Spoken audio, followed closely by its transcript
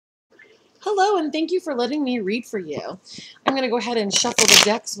Hello, and thank you for letting me read for you. I'm going to go ahead and shuffle the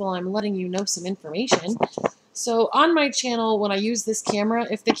decks while I'm letting you know some information. So on my channel, when I use this camera,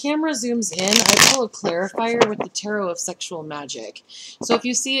 if the camera zooms in, I pull a clarifier with the Tarot of Sexual Magic. So if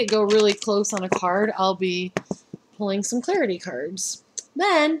you see it go really close on a card, I'll be pulling some clarity cards.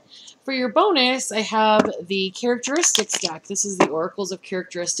 Then, for your bonus, I have the Characteristics deck. This is the Oracles of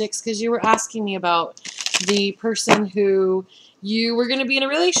Characteristics, because you were asking me about the person who you were going to be in a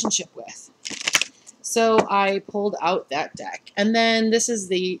relationship with. So I pulled out that deck. And then this is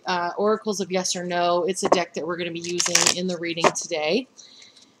the Oracles of Yes or No. It's a deck that we're going to be using in the reading today.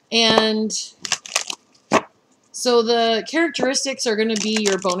 And so the characteristics are going to be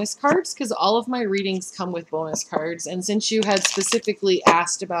your bonus cards, because all of my readings come with bonus cards. And since you had specifically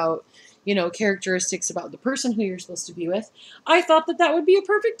asked about, characteristics about the person who you're supposed to be with, I thought that that would be a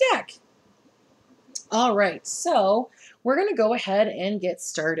perfect deck. All right, so we're going to go ahead and get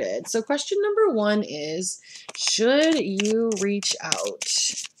started. So question number 1 is, should you reach out?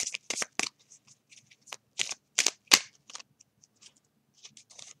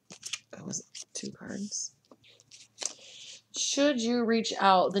 That was 2 cards. Should you reach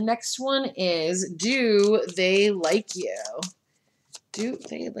out? The next one is, do they like you? Do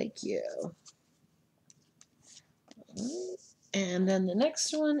they like you? And then the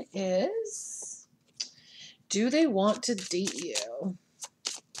next one is, do they want to date you?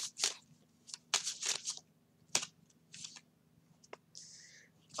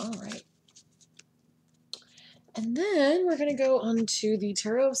 All right. And then we're going to go on to the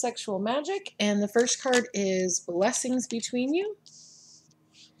Tarot of Sexual Magic. And the first card is Blessings Between You.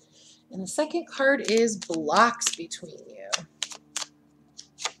 And the second card is Blocks Between You.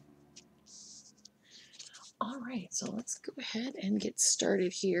 All right, so let's go ahead and get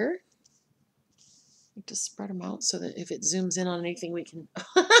started here. I like to spread them out so that if it zooms in on anything, we can...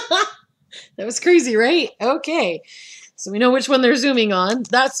 That was crazy, right? Okay, so we know which one they're zooming on.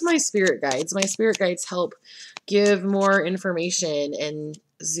 That's my spirit guides. My spirit guides help give more information and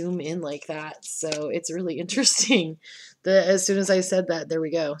zoom in like that. So it's really interesting. As soon as I said that, there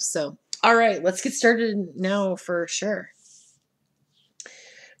we go. So, all right, let's get started now for sure.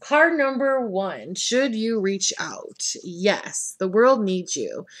 Card number 1, should you reach out? Yes, the world needs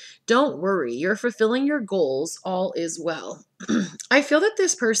you. Don't worry, you're fulfilling your goals. All is well. I feel that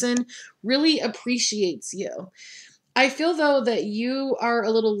this person really appreciates you. I feel, though, that you are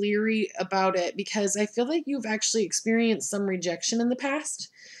a little leery about it because I feel like you've actually experienced some rejection in the past,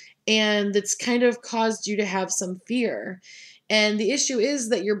 and it's kind of caused you to have some fear. And the issue is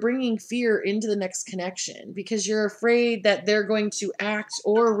that you're bringing fear into the next connection because you're afraid that they're going to act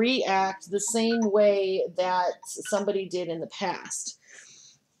or react the same way that somebody did in the past.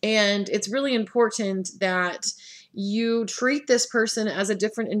 And it's really important that you treat this person as a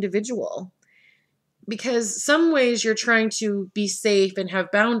different individual, because some ways you're trying to be safe and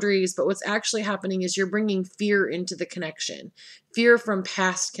have boundaries, but what's actually happening is you're bringing fear into the connection, fear from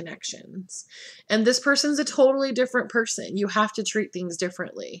past connections. And this person's a totally different person. You have to treat things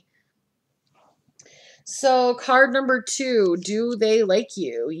differently. So card number 2, do they like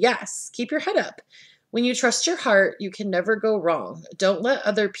you? Yes, keep your head up. When you trust your heart, you can never go wrong. Don't let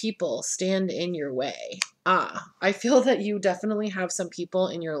other people stand in your way. I feel that you definitely have some people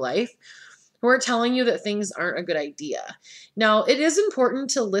in your life who are telling you that things aren't a good idea. Now, it is important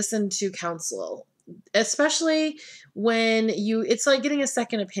to listen to counsel, especially when it's like getting a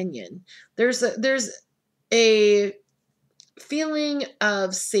second opinion. There's a feeling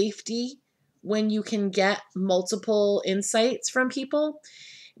of safety when you can get multiple insights from people,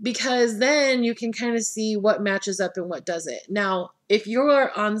 because then you can kind of see what matches up and what doesn't. Now, if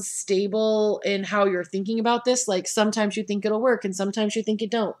you're unstable in how you're thinking about this, like sometimes you think it'll work and sometimes you think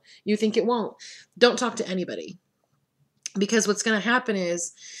it won't, don't talk to anybody. Because what's going to happen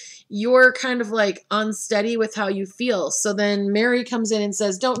is you're kind of like unsteady with how you feel. So then Mary comes in and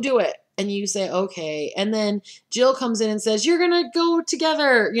says, don't do it. And you say, okay. And then Jill comes in and says, you're going to go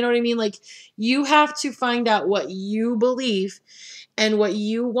together. You know what I mean? Like, you have to find out what you believe and what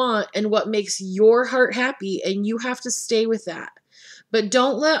you want and what makes your heart happy, and you have to stay with that. But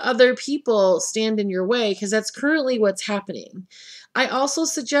don't let other people stand in your way, because that's currently what's happening. I also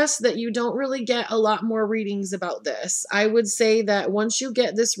suggest that you don't really get a lot more readings about this. I would say that once you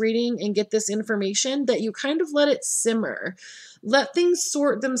get this reading and get this information, that you kind of let it simmer. Let things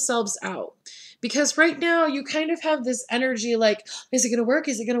sort themselves out. Because right now you kind of have this energy like, is it going to work?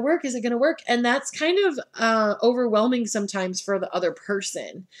 Is it going to work? Is it going to work? And that's kind of overwhelming sometimes for the other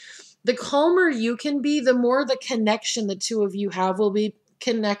person. The calmer you can be, the more the connection the two of you have will be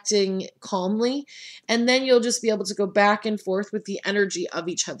connecting calmly. And then you'll just be able to go back and forth with the energy of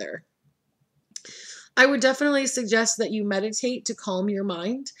each other. I would definitely suggest that you meditate to calm your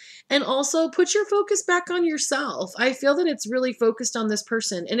mind and also put your focus back on yourself. I feel that it's really focused on this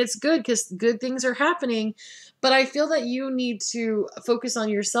person and it's good because good things are happening. But I feel that you need to focus on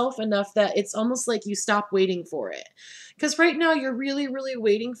yourself enough that it's almost like you stop waiting for it. Because right now you're really, really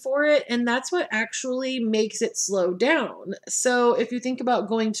waiting for it. And that's what actually makes it slow down. So if you think about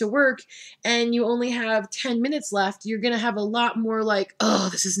going to work and you only have 10 minutes left, you're going to have a lot more like, oh,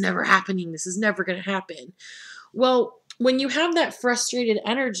 this is never happening. This is never going to happen. Well, when you have that frustrated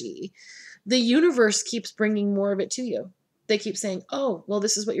energy, the universe keeps bringing more of it to you. They keep saying, oh, well,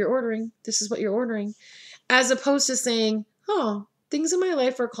 this is what you're ordering. This is what you're ordering. As opposed to saying, oh, things in my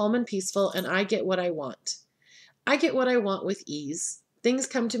life are calm and peaceful and I get what I want. I get what I want with ease. Things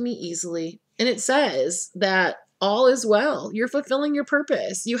come to me easily. And it says that all is well. You're fulfilling your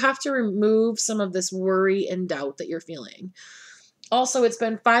purpose. You have to remove some of this worry and doubt that you're feeling. Also, it's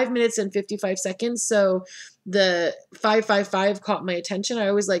been 5 minutes and 55 seconds. So the 555 caught my attention. I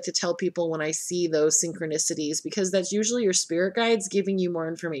always like to tell people when I see those synchronicities because that's usually your spirit guides giving you more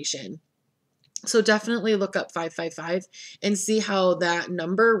information. So definitely look up 555 and see how that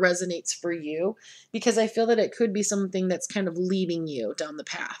number resonates for you because I feel that it could be something that's kind of leading you down the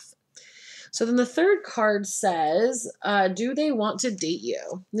path. So then the third card says, do they want to date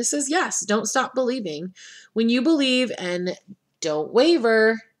you? This is yes, don't stop believing. When you believe and don't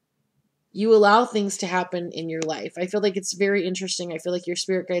waver, you allow things to happen in your life. I feel like it's very interesting. I feel like your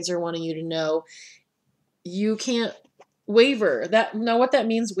spirit guides are wanting you to know you can't waver. Now what that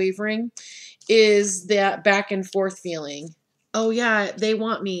means, wavering, is that back and forth feeling. Oh yeah, they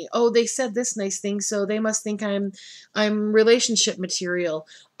want me. Oh, they said this nice thing, so they must think I'm relationship material.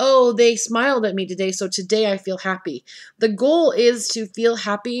 Oh, they smiled at me today, so today I feel happy. The goal is to feel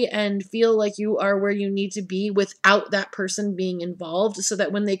happy and feel like you are where you need to be without that person being involved so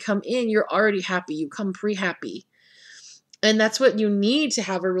that when they come in, you're already happy. You come pre-happy. And that's what you need to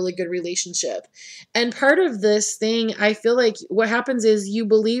have a really good relationship. And part of this thing, I feel like what happens is you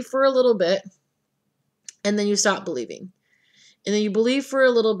believe for a little bit and then you stop believing. And then you believe for a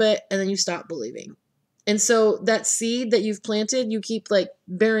little bit and then you stop believing. And so that seed that you've planted, you keep like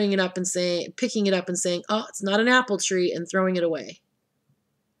burying it up and saying, picking it up and saying, oh, it's not an apple tree and throwing it away.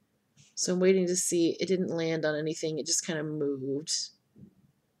 So I'm waiting to see. It didn't land on anything. It just kind of moved.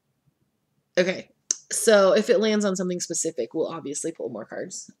 Okay. So if it lands on something specific, we'll obviously pull more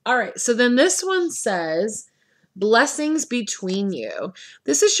cards. All right. So then this one says, blessings between you.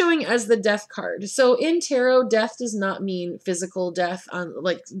 This is showing as the death card. So in tarot, death does not mean physical death. On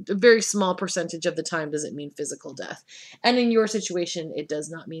like a very small percentage of the time does it mean physical death. And in your situation, it does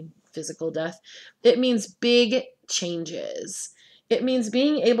not mean physical death. It means big changes. It means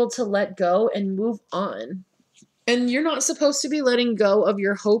being able to let go and move on. And you're not supposed to be letting go of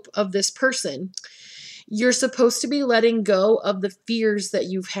your hope of this person. You're supposed to be letting go of the fears that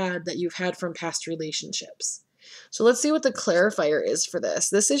you've had from past relationships. So let's see what the clarifier is for this.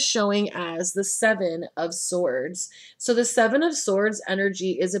 This is showing as the 7 of Swords. So the 7 of Swords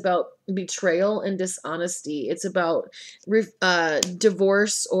energy is about betrayal and dishonesty. It's about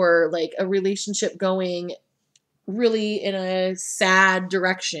divorce or like a relationship going really in a sad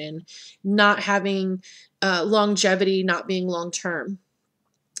direction, not having longevity, not being long term.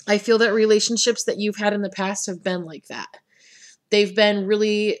 I feel that relationships that you've had in the past have been like that. They've been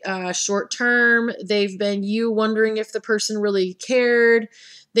really short term. They've been you wondering if the person really cared.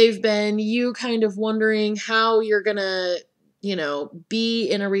 They've been you kind of wondering how you're going to, be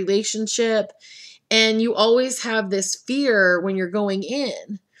in a relationship. And you always have this fear when you're going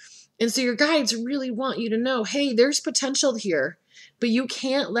in. And so your guides really want you to know, hey, there's potential here. But you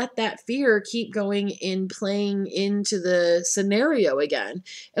can't let that fear keep going in playing into the scenario again.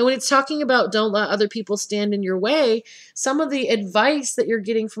 And when it's talking about don't let other people stand in your way, some of the advice that you're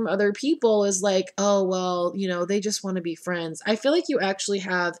getting from other people is like, oh, well, they just want to be friends. I feel like you actually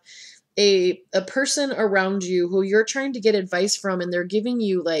have a person around you who you're trying to get advice from and they're giving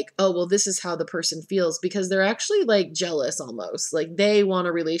you like, oh, well, this is how the person feels because they're actually like jealous almost. Like they want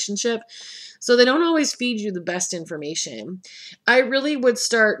a relationship. So they don't always feed you the best information. I really would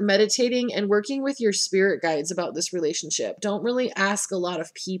start meditating and working with your spirit guides about this relationship. Don't really ask a lot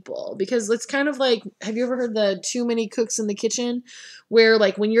of people because it's kind of like, have you ever heard the too many cooks in the kitchen? Where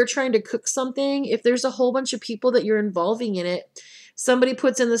like when you're trying to cook something, if there's a whole bunch of people that you're involving in it, somebody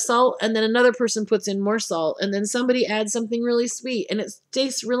puts in the salt and then another person puts in more salt and then somebody adds something really sweet and it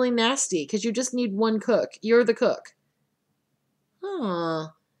tastes really nasty because you just need one cook. You're the cook.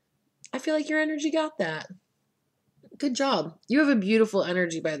 I feel like your energy got that. Good job. You have a beautiful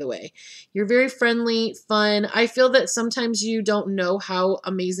energy, by the way. You're very friendly, fun. I feel that sometimes you don't know how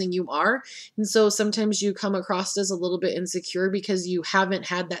amazing you are. And so sometimes you come across as a little bit insecure because you haven't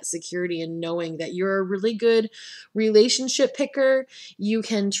had that security in knowing that you're a really good relationship picker. You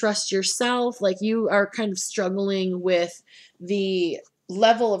can trust yourself. Like you are kind of struggling with the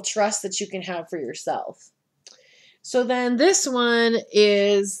level of trust that you can have for yourself. So then this one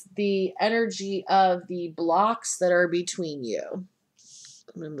is the energy of the blocks that are between you.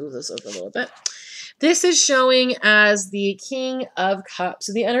 I'm going to move this over a little bit. This is showing as the King of Cups.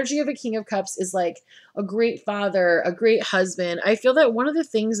 So the energy of a King of Cups is like a great father, a great husband. I feel that one of the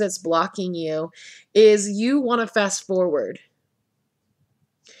things that's blocking you is you want to fast forward.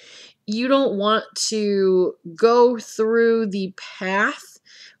 You don't want to go through the path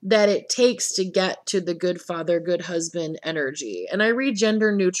that it takes to get to the good father, good husband energy. And I read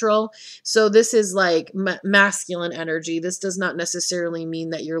gender neutral. So this is like masculine energy. This does not necessarily mean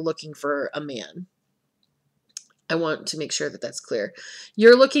that you're looking for a man. I want to make sure that that's clear.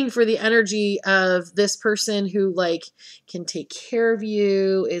 You're looking for the energy of this person who like can take care of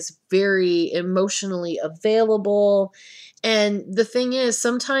you, is very emotionally available. And the thing is,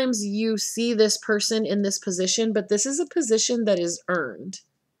 sometimes you see this person in this position, but this is a position that is earned.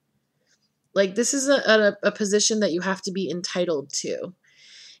 Like this is a position that you have to be entitled to.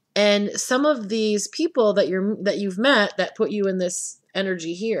 And some of these people that you've met that put you in this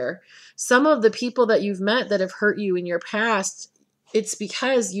energy here, some of the people that you've met that have hurt you in your past, it's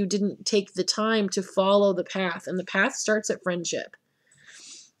because you didn't take the time to follow the path, and the path starts at friendship.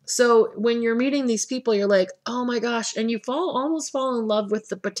 So when you're meeting these people, you're like, oh my gosh, and you almost fall in love with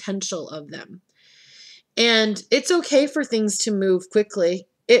the potential of them. And it's okay for things to move quickly.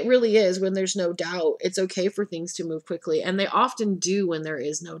 It really is when there's no doubt. It's okay for things to move quickly, and they often do when there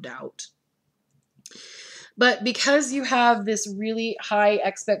is no doubt. But because you have this really high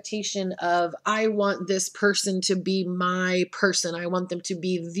expectation of, I want this person to be my person. I want them to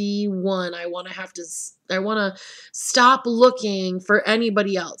be the one. I want to stop looking for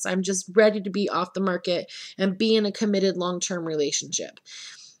anybody else. I'm just ready to be off the market and be in a committed long-term relationship.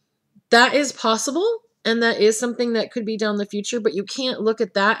 That is possible. And that is something that could be down the future, but you can't look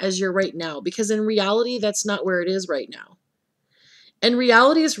at that as your right now, because in reality, that's not where it is right now. And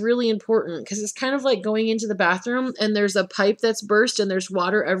reality is really important because it's kind of like going into the bathroom and there's a pipe that's burst and there's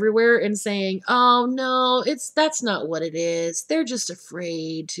water everywhere and saying, oh no, that's not what it is. They're just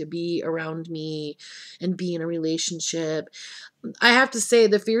afraid to be around me and be in a relationship. I have to say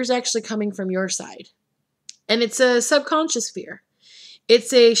the fear is actually coming from your side. And it's a subconscious fear.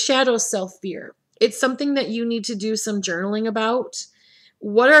 It's a shadow self fear. It's something that you need to do some journaling about.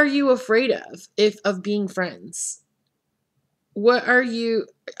 What are you afraid of being friends? What are you,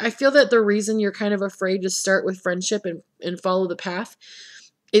 I feel that the reason you're kind of afraid to start with friendship and follow the path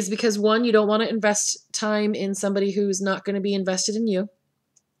is because, one, you don't want to invest time in somebody who's not going to be invested in you.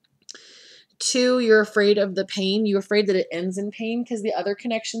 Two, you're afraid of the pain. You're afraid that it ends in pain because the other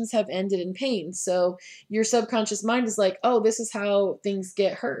connections have ended in pain. So your subconscious mind is like, oh, this is how things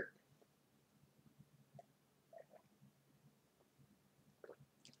get hurt.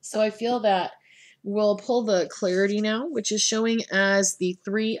 So I feel that we'll pull the clarity now, which is showing as the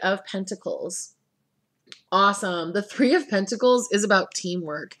Three of Pentacles. Awesome. The Three of Pentacles is about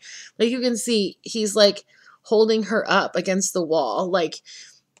teamwork. Like you can see, he's like holding her up against the wall. Like,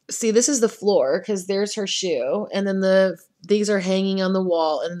 see, this is the floor because there's her shoe. And then these are hanging on the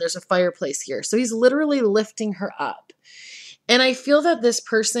wall. And then there's a fireplace here. So he's literally lifting her up. And I feel that this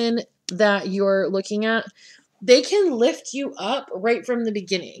person that you're looking at, they can lift you up right from the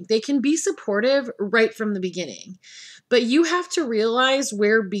beginning. They can be supportive right from the beginning. But you have to realize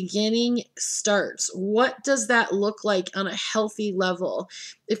where beginning starts. What does that look like on a healthy level?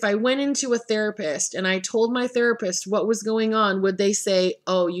 If I went into a therapist and I told my therapist what was going on, would they say,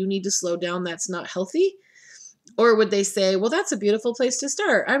 oh, you need to slow down, that's not healthy? Or would they say, well, that's a beautiful place to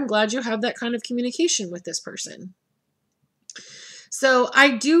start. I'm glad you have that kind of communication with this person. So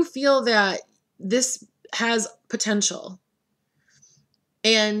I do feel that this has potential.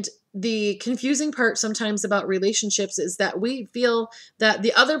 And the confusing part sometimes about relationships is that we feel that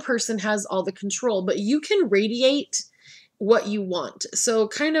the other person has all the control, but you can radiate what you want. So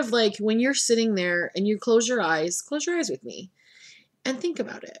kind of like when you're sitting there and you close your eyes with me and think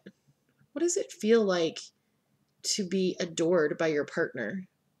about it. What does it feel like to be adored by your partner?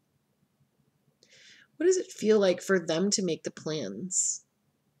 What does it feel like for them to make the plans?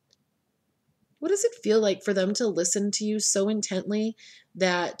 What does it feel like for them to listen to you so intently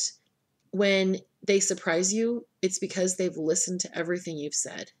that when they surprise you, it's because they've listened to everything you've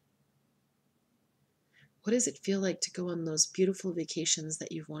said? What does it feel like to go on those beautiful vacations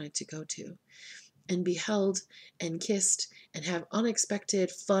that you've wanted to go to and be held and kissed and have unexpected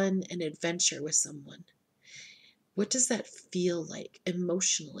fun and adventure with someone? What does that feel like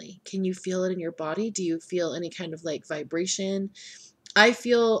emotionally? Can you feel it in your body? Do you feel any kind of like vibration? I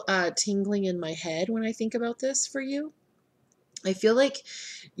feel tingling in my head when I think about this for you. I feel like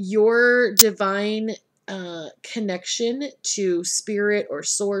your divine connection to spirit or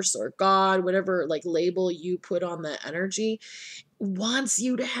source or God, whatever like label you put on that energy, wants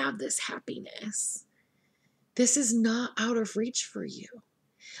you to have this happiness. This is not out of reach for you.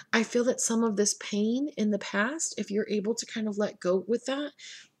 I feel that some of this pain in the past, if you're able to kind of let go with that,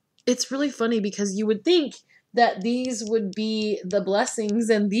 it's really funny because you would think that these would be the blessings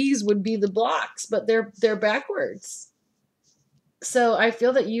and these would be the blocks, but they're backwards. So I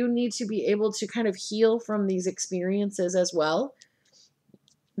feel that you need to be able to kind of heal from these experiences as well.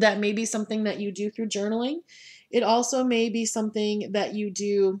 That may be something that you do through journaling. It also may be something that you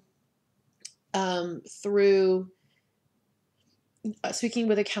do through speaking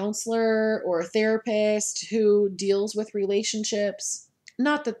with a counselor or a therapist who deals with relationships.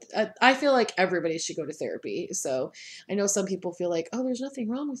 Not that I feel like everybody should go to therapy. So I know some people feel like, oh, there's nothing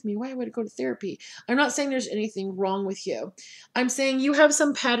wrong with me. Why would I go to therapy? I'm not saying there's anything wrong with you. I'm saying you have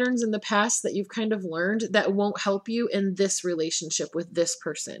some patterns in the past that you've kind of learned that won't help you in this relationship with this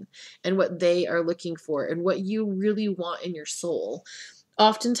person and what they are looking for and what you really want in your soul.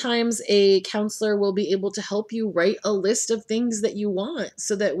 Oftentimes, a counselor will be able to help you write a list of things that you want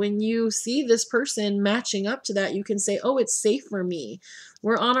so that when you see this person matching up to that, you can say, oh, it's safe for me.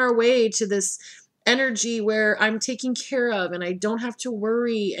 We're on our way to this energy where I'm taken care of and I don't have to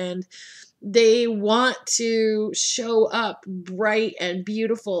worry. And they want to show up bright and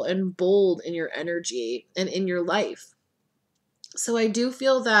beautiful and bold in your energy and in your life. So I do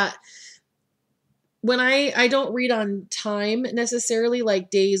feel that when I don't read on time necessarily,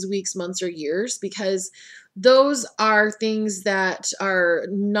 like days, weeks, months, or years, because those are things that are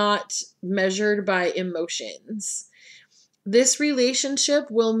not measured by emotions. This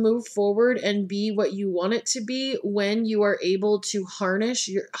relationship will move forward and be what you want it to be when you are able to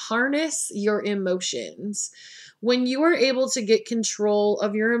harness your emotions. When you are able to get control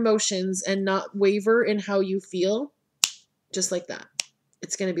of your emotions and not waver in how you feel, just like that.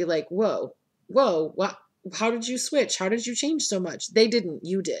 It's going to be like, whoa, what? How did you switch? How did you change so much? They didn't.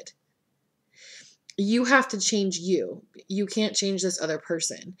 You did. You have to change you. You can't change this other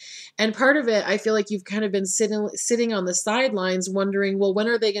person. And part of it, I feel like you've kind of been sitting on the sidelines wondering, well, when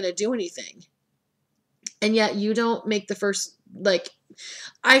are they going to do anything? And yet you don't make the first, like,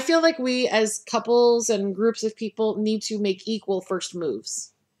 I feel like we as couples and groups of people need to make equal first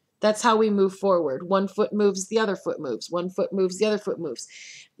moves. That's how we move forward. One foot moves, the other foot moves. One foot moves, the other foot moves.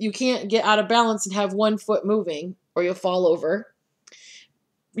 You can't get out of balance and have one foot moving or you'll fall over.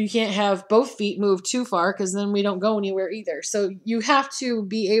 You can't have both feet move too far because then we don't go anywhere either. So you have to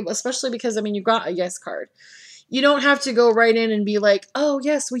be able, especially because, I mean, you got a yes card. You don't have to go right in and be like, oh,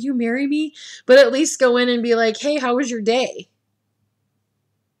 yes, will you marry me? But at least go in and be like, hey, how was your day?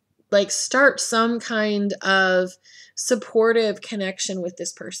 Like, start some kind of supportive connection with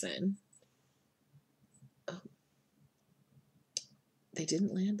this person. Oh, they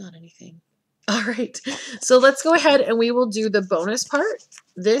didn't land on anything. All right, so let's go ahead and we will do the bonus part.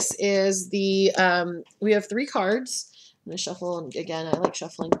 This is the, we have 3 cards. I'm going to shuffle again. I like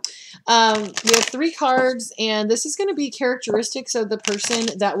shuffling. We have 3 cards, and this is going to be characteristics of the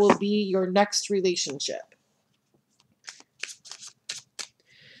person that will be your next relationship.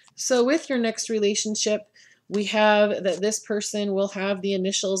 So with your next relationship, we have that this person will have the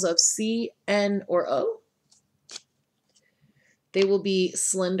initials of C, N, or O. They will be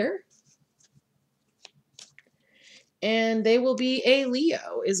slender. And they will be a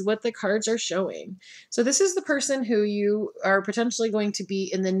Leo, is what the cards are showing. So this is the person who you are potentially going to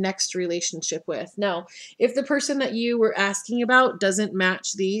be in the next relationship with. Now, if the person that you were asking about doesn't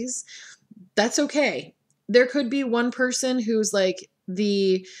match these, that's okay. There could be one person who's like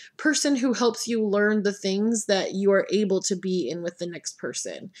the person who helps you learn the things that you are able to be in with the next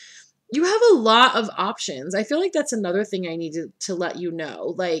person. You have a lot of options. I feel like that's another thing I need to let you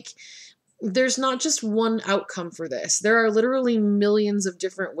know. Like, there's not just one outcome for this. There are literally millions of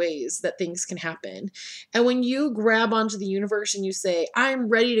different ways that things can happen. And when you grab onto the universe and you say, I'm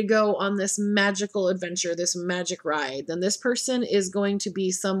ready to go on this magical adventure, this magic ride, then this person is going to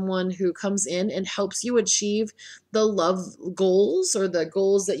be someone who comes in and helps you achieve the love goals or the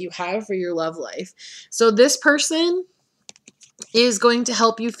goals that you have for your love life. So this person is going to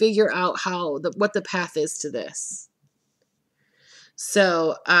help you figure out what the path is to this.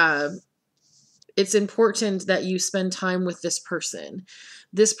 So, it's important that you spend time with this person.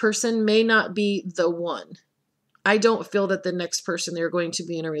 This person may not be the one. I don't feel that the next person you're going to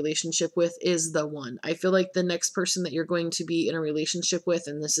be in a relationship with is the one. I feel like the next person that you're going to be in a relationship with,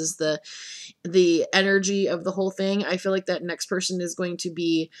 and this is the energy of the whole thing, I feel like that next person is going to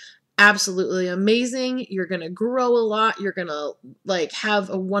be absolutely amazing. You're going to grow a lot. You're going to like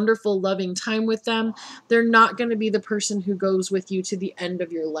have a wonderful loving time with them. They're not going to be the person who goes with you to the end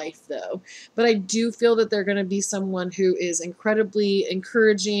of your life though. But I do feel that they're going to be someone who is incredibly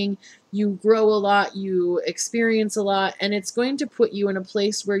encouraging. You grow a lot, you experience a lot, and it's going to put you in a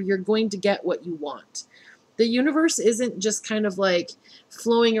place where you're going to get what you want. The universe isn't just kind of like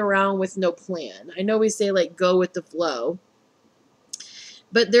flowing around with no plan. I know we say like go with the flow,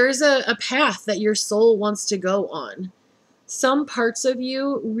 but there's a path that your soul wants to go on. Some parts of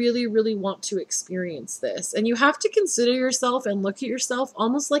you really, really want to experience this. And you have to consider yourself and look at yourself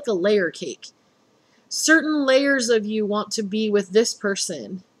almost like a layer cake. Certain layers of you want to be with this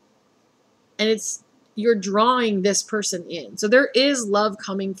person. And you're drawing this person in. So there is love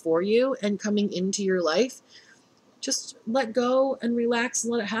coming for you and coming into your life. Just let go and relax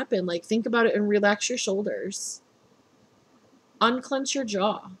and let it happen. Like think about it and relax your shoulders. Unclench your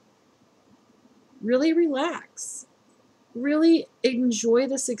jaw. Really relax. Really enjoy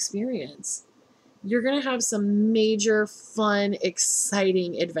this experience. You're going to have some major, fun,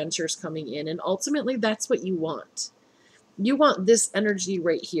 exciting adventures coming in. And ultimately, that's what you want. You want this energy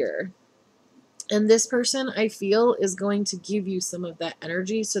right here. And this person, I feel, is going to give you some of that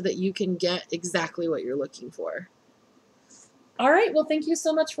energy so that you can get exactly what you're looking for. All right. Well, thank you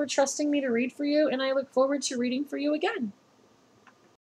so much for trusting me to read for you. And I look forward to reading for you again.